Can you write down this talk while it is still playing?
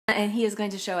And he is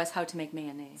going to show us how to make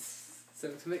mayonnaise.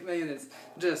 So to make mayonnaise,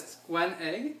 just 1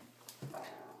 egg,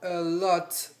 a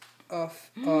lot of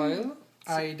oil.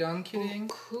 I don't kidding.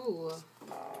 Cool.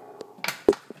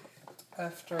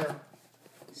 After.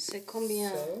 C'est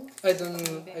combien? So, I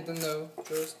don't know.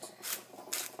 Just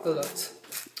a lot.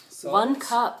 Salt. 1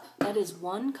 cup. That is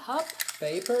 1 cup.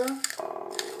 Paper.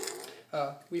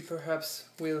 We perhaps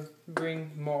will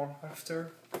bring more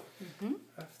after.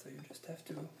 After you just have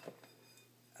to.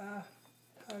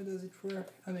 How does it work?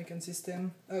 American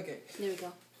system. Okay. There we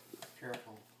go.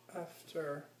 Careful.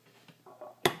 After.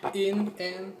 In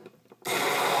and.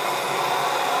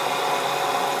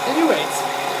 And you wait.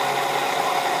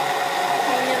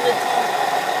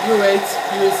 You wait.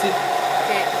 You will see.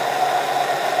 Okay.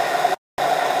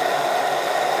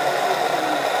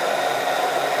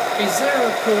 Is there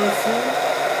a powerful?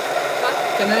 What?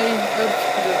 Can I up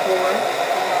the power?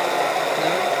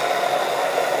 No?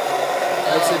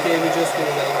 That's okay, we just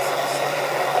will wait.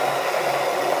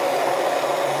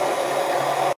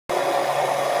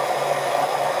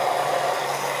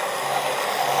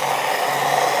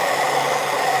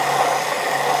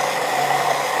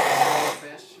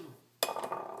 Bastien.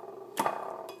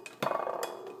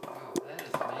 Wow, that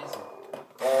is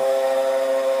amazing.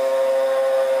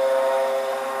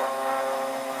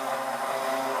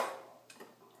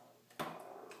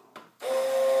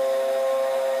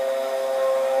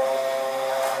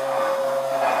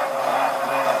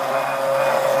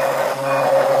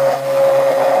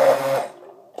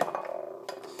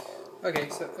 Okay,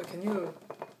 so can you...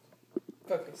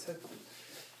 Okay, so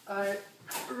I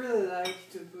really like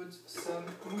to put some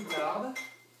moutarde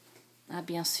Ah,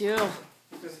 bien sûr.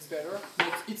 because it's better,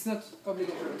 but it's not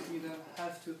obligatory. You don't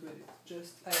have to put it.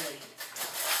 Just I like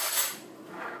it.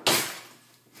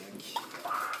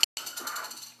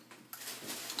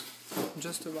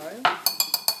 Just a while.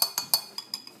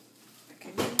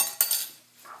 Okay.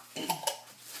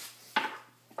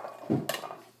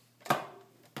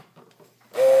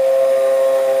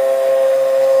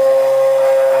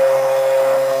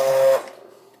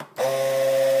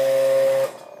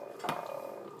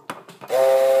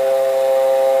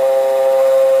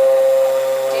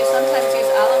 Do you sometimes use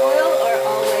olive oil or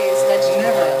always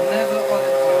vegetable oil? Never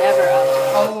olive oil. Never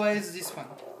olive oil. Always this one.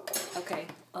 Okay.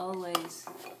 Always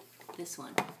this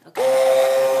one. Okay.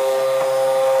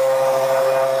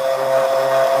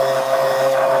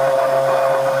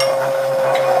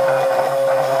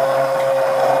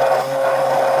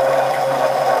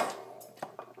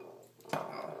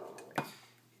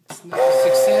 It's not a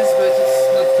success, but it's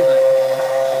not too bad.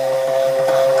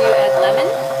 Do you add lemon?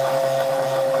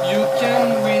 You can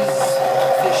with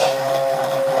fish.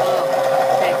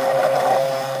 Oh, okay.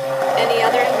 Any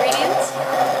other ingredients?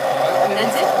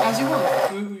 That's it? As you want.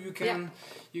 You can Yeah.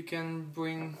 you can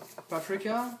bring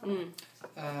paprika,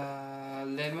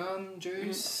 lemon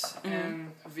juice,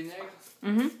 and vinegar.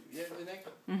 Yeah,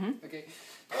 vinegar. Okay.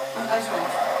 As you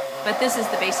want. But this is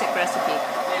the basic recipe.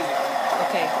 Easy.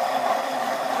 Okay.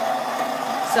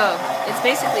 So, it's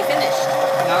basically finished.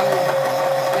 Now,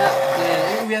 Yeah.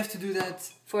 yeah, we have to do that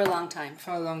For a long time.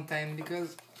 for a long time because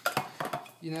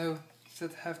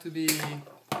that have to be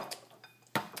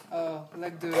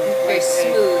like the Very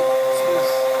smooth.